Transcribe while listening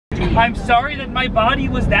I'm sorry that my body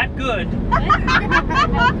was that good.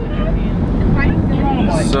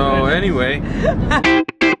 So anyway,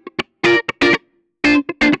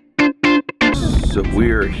 so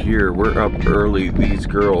we're here. We're up early. These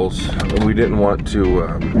girls, we didn't want to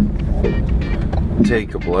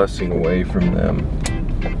take a blessing away from them.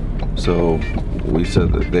 So we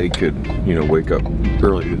said that they could, you know, wake up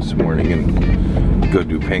early this morning and go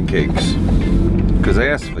do pancakes. Because I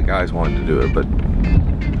asked if the guys wanted to do it, but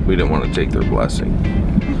we didn't want to take their blessing.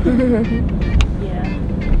 Yeah.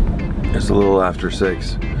 It's a little after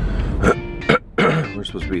 6. We're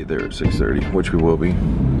supposed to be there at 6:30, which we will be.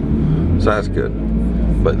 So that's good.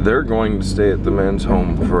 But they're going to stay at the men's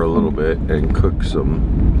home for a little bit and cook some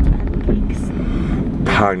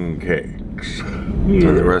pancakes.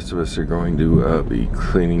 And the rest of us are going to be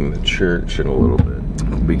cleaning the church in a little bit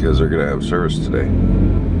because they're going to have service today.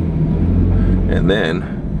 And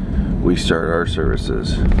then we start our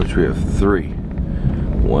services, which we have 3.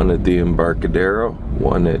 One at the Embarcadero,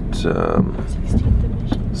 one at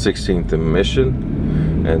 16th and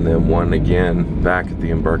Mission, and then one again back at the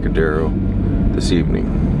Embarcadero this evening.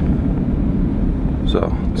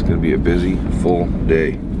 So it's going to be a busy, full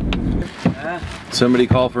day. Somebody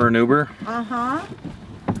call for an Uber? Uh-huh.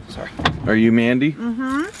 Sorry. Are you Mandy?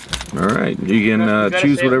 Mm-hmm. All right. You can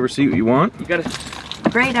choose whatever seat you want. You gotta.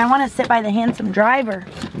 Great, I want to sit by the handsome driver.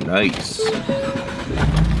 Nice.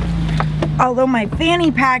 Although my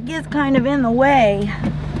fanny pack is kind of in the way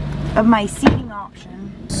of my seating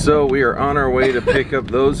option. So we are on our way to pick up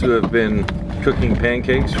those who have been cooking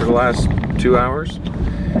pancakes for the last 2 hours.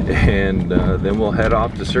 And then we'll head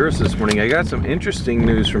off to service this morning. I got some interesting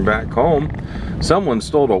news from back home. Someone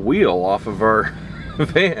stole a wheel off of our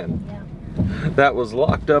van that was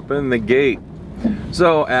locked up in the gate.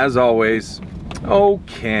 So as always, oh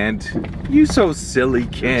Kent, you so silly,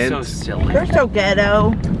 Kent. You're so silly. You're so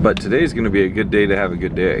ghetto. But today's gonna be a good day to have a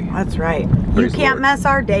good day. That's right. Praise you can't mess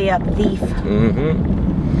our day up, thief.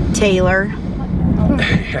 Mm-hmm. Taylor.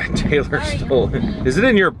 Yeah, Taylor stole it. Is it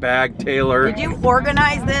in your bag, Taylor? Did you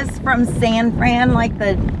organize this from San Fran, like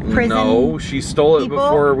the prison? No, she stole it people?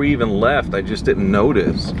 before we even left. I just didn't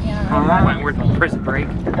notice. Yeah, Wentworth prison break.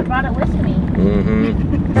 I brought it with me. Mm-hmm.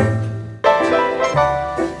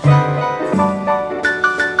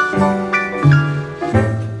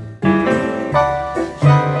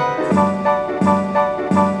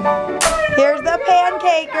 Here's the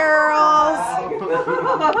pancake girls.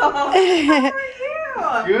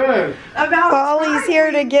 Good. Paulie's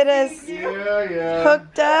here to get us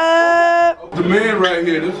hooked up. The man right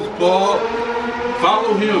here, this is Paul.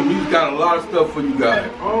 Follow him. He's got a lot of stuff for you guys.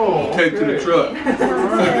 Oh, take to the truck.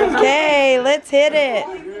 Okay, let's hit it.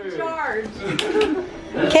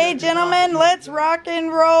 Okay, gentlemen, let's rock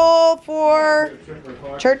and roll for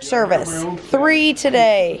church service. 3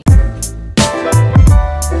 today.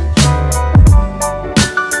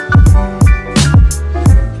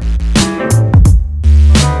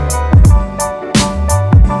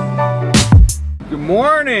 Good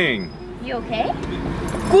morning. You okay?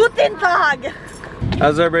 Guten Tag.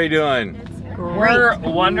 How's everybody doing? We're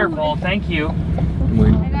wonderful, thank you. We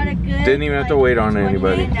I got a good. didn't even have to wait on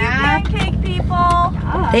anybody. Pancake people.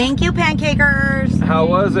 Thank you, pancakers. How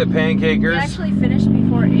was it, We pancakers? actually finished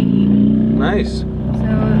before 8, Nice. so it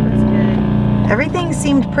was good. Everything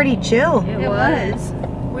seemed pretty chill. It was.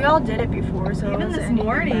 We all did it before, so Even it this wasn't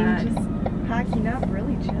morning, anything bad. Just packing up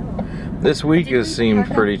really chill. This week has seemed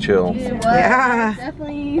pretty chill. It was. Yeah.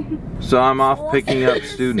 Definitely. So I'm off picking up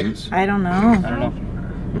students. I don't know. I don't know.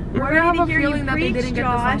 We're ready to hear you preach,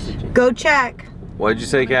 Josh. Go check. What'd you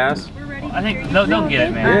say, Cass? We're ready I think they'll get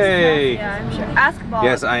it, man. Yay! Yeah, I'm sure. Ask Bob.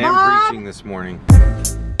 Yes, I am Mom? preaching this morning.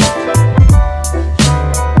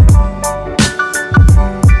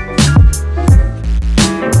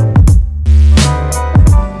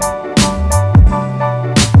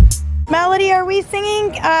 Melody, are we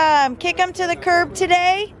singing Kick 'em to the Curb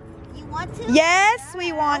today? You want to? Yes,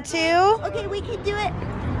 we want to. Okay, we can do it.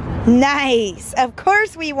 Nice. Of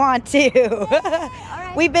course we want to.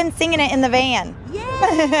 Alright. We've been singing it in the van.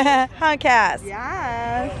 Yay! Huh, Cass?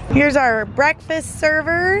 Yeah. Here's our breakfast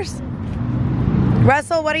servers.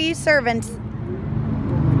 Russell, what are you serving?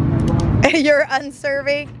 You're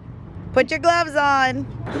unserving? Put your gloves on.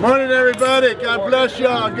 Good morning, everybody. God bless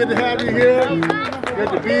y'all. Good to have you here. Good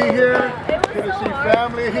to be here. Good to see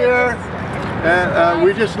family here. And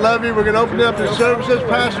we just love you. We're going to open up the services.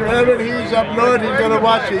 Pastor Evan, he's up north. He's going to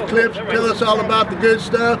watch the eclipse and tell us all about the good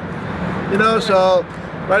stuff. You know, so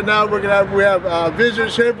right now we have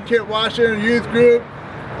visitors here from Kent, Washington youth group.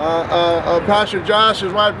 Pastor Josh,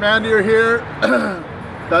 his wife Mandy are here.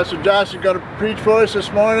 Pastor Josh is going to preach for us this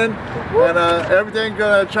morning, and everything's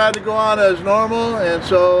going to try to go on as normal. And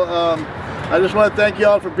so I just want to thank you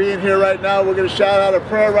all for being here right now. We're going to shout out a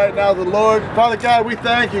prayer right now to the Lord. Father God, we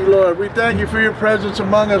thank you, Lord. We thank you for your presence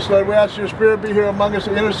among us, Lord. We ask your Spirit be here among us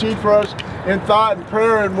to intercede for us in thought and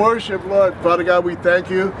prayer and worship, Lord. Father God, we thank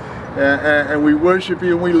you, and we worship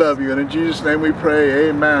you, and we love you. And in Jesus' name we pray,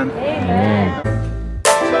 amen. Amen.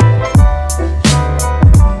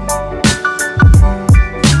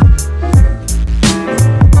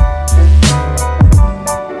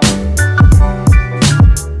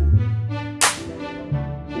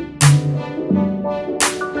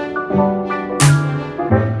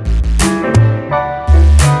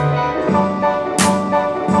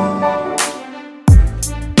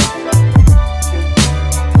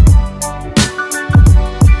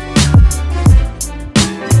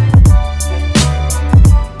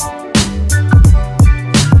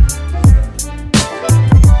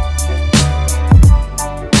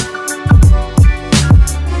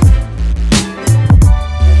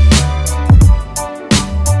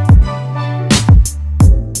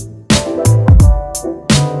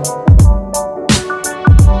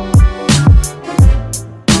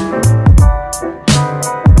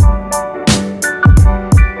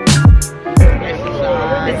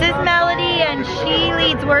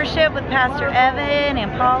 Worship with Pastor Evan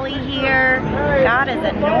and Polly here. God has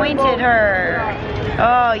anointed her.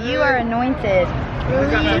 Oh, you are anointed.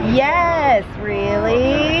 Yes,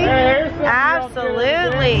 really?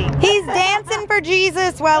 Absolutely. He's dancing for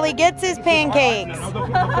Jesus while he gets his pancakes.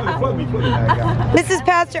 This is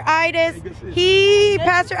Pastor Idis.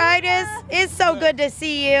 Pastor Idis, it's so good to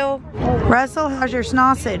see you. Russell, how's your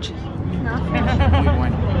sausage?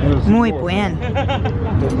 Muy buen.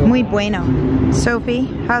 Muy bueno. Sophie,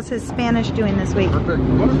 how's his Spanish doing this week?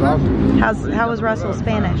 How was Russell's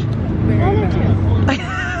Spanish?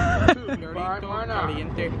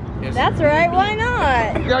 That's right, why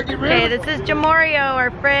not? Okay, this is Jamorio, our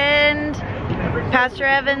friend. Pastor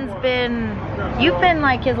Evan's you've been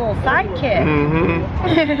like his little sidekick.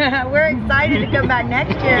 We're excited to come back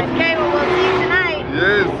next year. Okay, well, we'll see you tonight.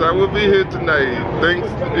 Yes, I will be here tonight. Thanks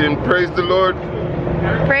and praise the Lord.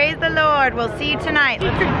 Praise the Lord. We'll see you tonight.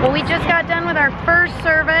 Well, we just got done with our first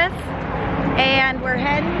service and we're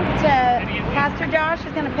heading to Pastor Josh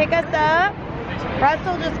is going to pick us up.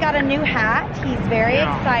 Russell just got a new hat. He's very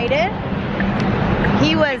excited.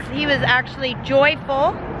 He was actually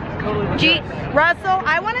joyful. Russell,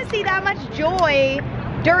 I want to see that much joy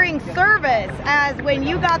during service as when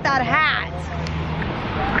you got that hat.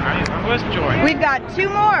 I was joy. We've got two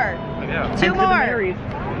more. Yeah. Two more.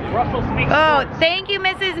 Oh, thank you,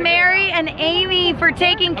 Mrs. Mary and Amy, for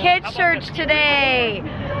taking kids' church today.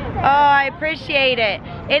 Oh, I appreciate it.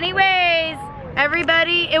 Anyways,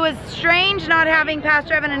 everybody, it was strange not having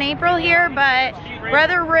Pastor Evan and April here, but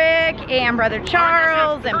Brother Rick and Brother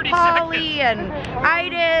Charles and Polly and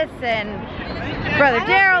Idis and Brother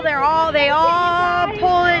Daryl, they all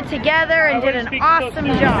pulled it together and did an awesome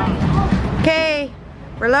job. Okay,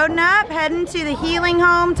 we're loading up, heading to the healing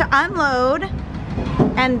home to unload,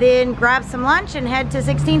 and then grab some lunch and head to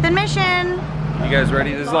 16th and Mission. You guys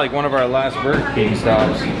ready? This is like one of our last Burger King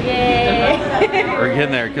stops. Yay! We're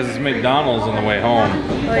getting there because it's McDonald's on the way home.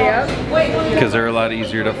 Oh, yeah? Because they're a lot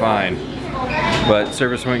easier to find. But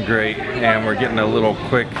service went great, and we're getting a little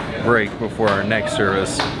quick break before our next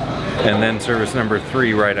service, and then service number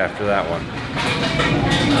 3 right after that one.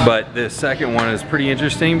 But the second one is pretty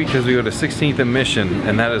interesting because we go to 16th and Mission,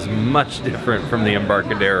 and that is much different from the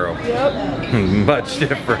Embarcadero. Yep. Much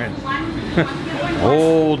different.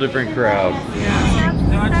 Whole different crowd.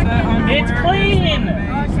 It's clean!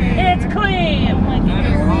 It's clean!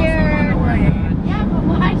 Yeah, but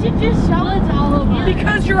why'd you just show it to all of us?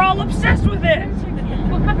 Because you're all obsessed with it!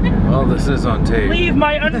 Well, this is on tape. Leave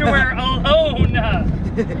my underwear alone!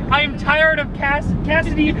 I'm tired of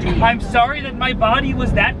Cassidy. I'm sorry that my body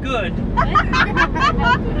was that good.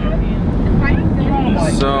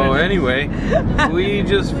 So anyway, we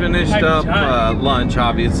just finished up lunch,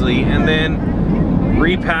 obviously, and then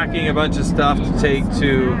repacking a bunch of stuff to take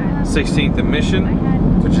to 16th and Mission,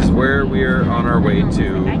 which is where we are on our way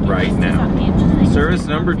to right now. Service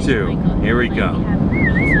number 2. Here we go.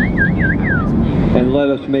 And let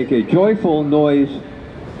us make a joyful noise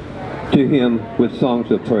to him with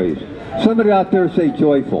songs of praise. Somebody out there say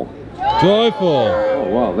joyful. Joyful. Oh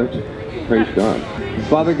wow, that's praise God.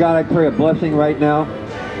 Father God, I pray a blessing right now.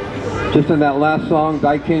 Just in that last song,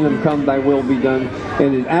 thy kingdom come, thy will be done.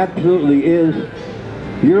 And it absolutely is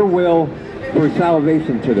your will for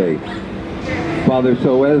salvation today. Father,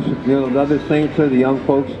 so as you know, the other saints or the young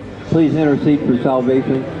folks, please intercede for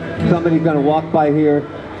salvation. Somebody's going to walk by here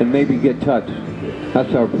and maybe get touched.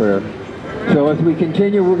 That's our prayer. So as we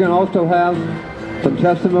continue, we're going to also have some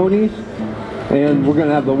testimonies, and we're going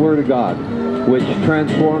to have the Word of God, which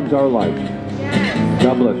transforms our life.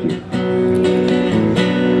 God bless you.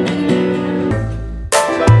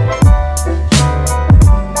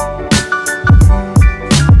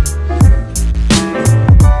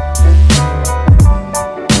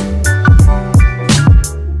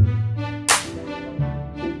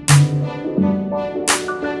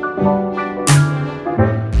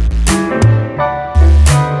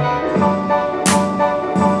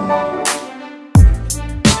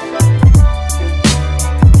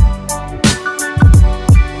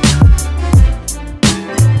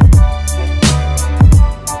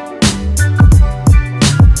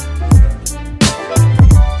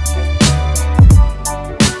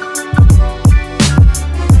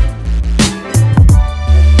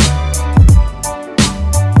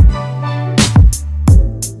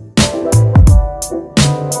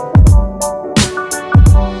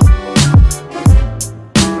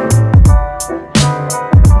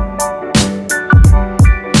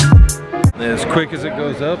 As quick as it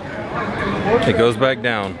goes up, it goes back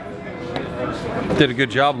down. Did a good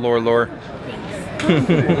job, Lore.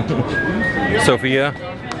 Sophia,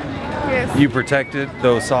 yes. You protected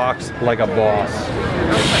those socks like a boss.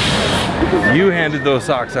 You handed those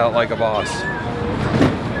socks out like a boss.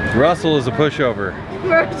 Russell is a pushover.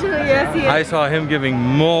 Yes, he is. I saw him giving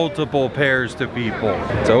multiple pairs to people.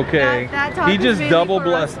 It's okay. He just double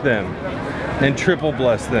blessed them. And triple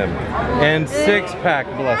bless them. And six-pack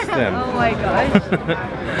bless them. Oh my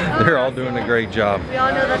gosh. They're all doing a great job. We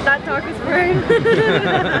all know that that talk is for him.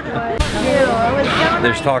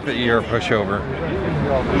 There's talk that you're a pushover.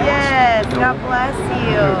 Yes, God bless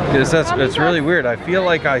you. Yes, that's really weird. I feel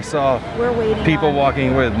like I saw people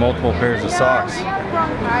walking with multiple pairs of socks.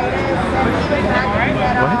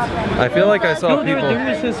 I feel like I saw people.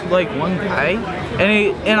 There was this like one guy,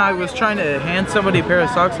 and I was trying to hand somebody a pair of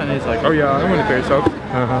socks, and he's like, "Oh yeah, I want a pair of socks."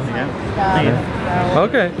 Yeah.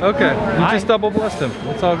 Okay. You just double blessed him.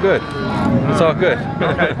 It's all good. It's all good.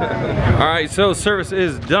 All right, so service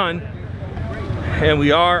is done. And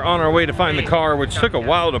we are on our way to find the car, which took a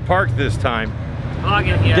while to park this time.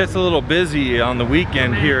 It gets a little busy on the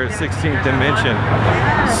weekend here at 16th Dimension.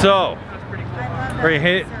 So, we're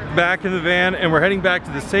heading back in the van, and we're heading back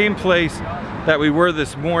to the same place that we were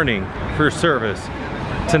this morning for service.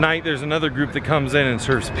 Tonight, there's another group that comes in and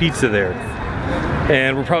serves pizza there.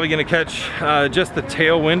 And we're probably gonna catch just the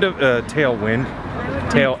tail end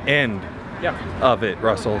of it,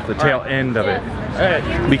 Russell, the tail end of it.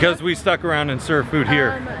 Because we stuck around and served food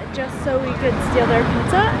here. Just so we could steal their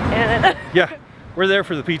pizza and yeah, we're there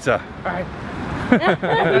for the pizza. Alright.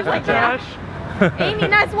 He's like, Josh. Amy,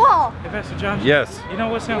 nice wall. Hey, Pastor Josh. Yes. You know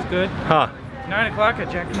what sounds good? Huh. 9 o'clock at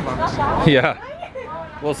Jack in the Box. Yeah.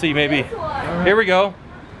 We'll see, maybe. Here we go.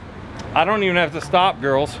 I don't even have to stop,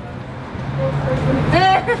 girls.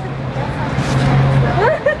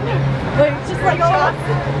 Wait, just like shots.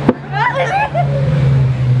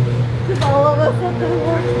 Just all of us at the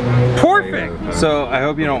wall. Perfect. So I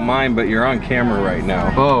hope you don't mind, but you're on camera right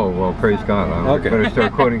now. Oh, well, praise God. Okay. Better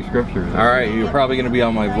start quoting scriptures. All right, you're probably going to be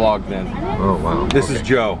on my vlog then. Oh, wow. This is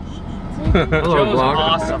Joe. Hello, vlog.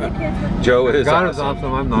 Awesome. Joe is God awesome. is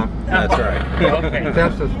awesome, I'm not. That's right. Okay.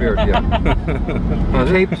 That's the spirit, yeah.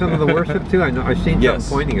 Tape some of the worship too? I know, I've seen Yes.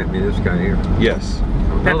 something pointing at me, this guy here. Yes.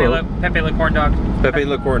 Pepe Le Corn Dog. Pepe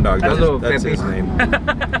Le Corn Dog. That's his name.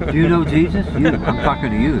 Do you know Jesus? I'm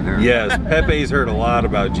talking to you there. Yes, Pepe's heard a lot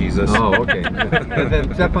about Jesus. Oh, okay. But then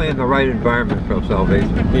definitely in the right environment for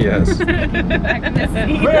salvation. Yes.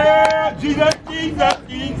 Well, Jesus, Jesus,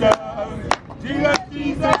 Jesus. Jesus,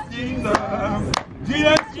 Jesus, Jesus.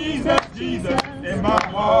 Jesus, Jesus, Jesus in my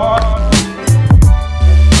heart.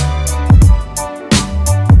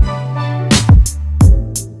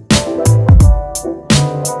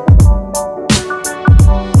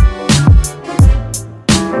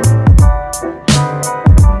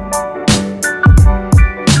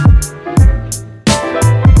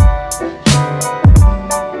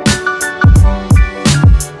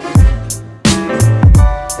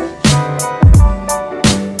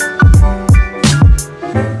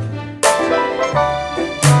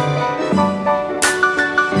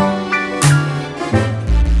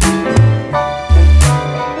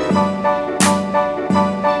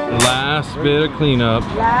 Bit of cleanup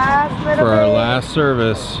for our last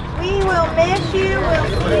service. We will miss you.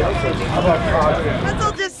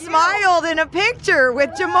 Russell just smiled in a picture with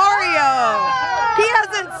Jamario. He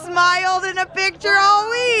hasn't smiled in a picture all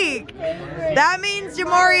week. That means,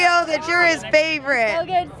 Jamorio, that you're his favorite. So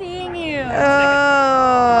good seeing you.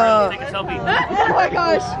 Oh. Take a selfie. Oh my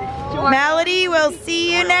gosh. Melody, we'll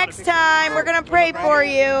see you next time. We're gonna pray for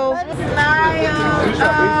you. Smile.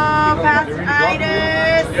 Oh, Pastor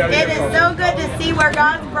Itis. It is so good to see where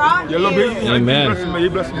God's brought you. Amen. Oh,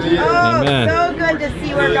 Amen. so good to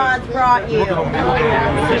see where God's brought you.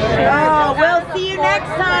 Oh, we'll see you next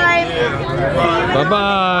time.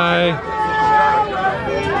 Bye-bye.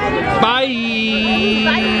 Bye.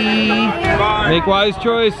 Make wise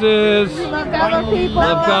choices. Love God, love people.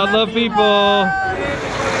 Love God, love people.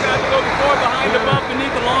 Behind, above,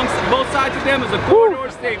 beneath, along both sides of them is a corridor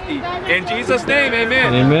of safety. In Jesus' name,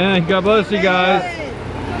 amen. Amen. God bless you guys.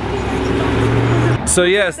 So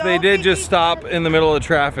yes, they did just stop in the middle of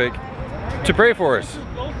traffic to pray for us.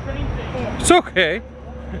 It's okay.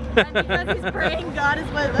 And because he's praying, God is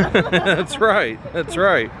with us. That's right. That's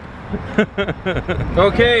right.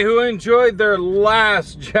 Okay, who enjoyed their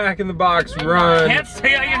last Jack in the Box run Can't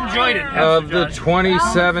say I enjoyed it. of the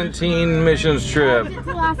 2017 missions trip? It's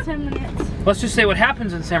the last 10 minutes. Let's just say what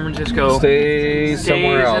happens in San Francisco Stays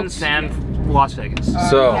somewhere stays in else. Las Vegas.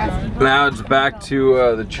 So now it's back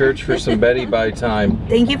to the church for some Betty Bye time.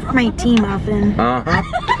 Thank you for my tea muffin.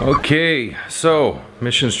 Okay, so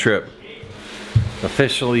missions trip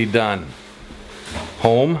officially done.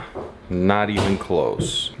 Home, not even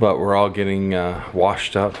close. But we're all getting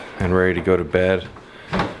washed up and ready to go to bed.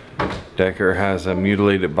 Decker has a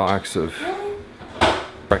mutilated box of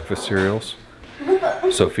breakfast cereals.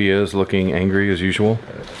 Sophia is looking angry as usual.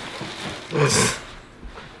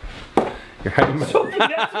 You're hiding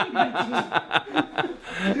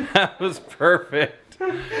That was perfect.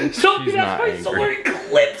 Sophie, that's my solar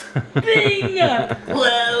eclipse thing!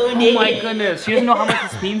 Oh my goodness, she doesn't know how much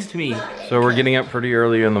this means to me. So we're getting up pretty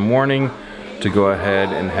early in the morning to go ahead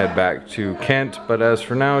and head back to Kent. But as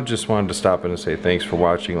for now, just wanted to stop in and say thanks for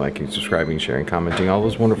watching, liking, subscribing, sharing, commenting, all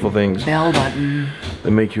those wonderful things. Bell button.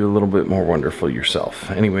 That make you a little bit more wonderful yourself.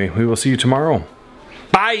 Anyway, we will see you tomorrow.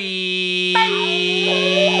 Bye!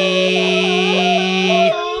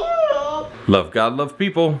 Love God, love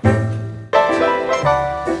people.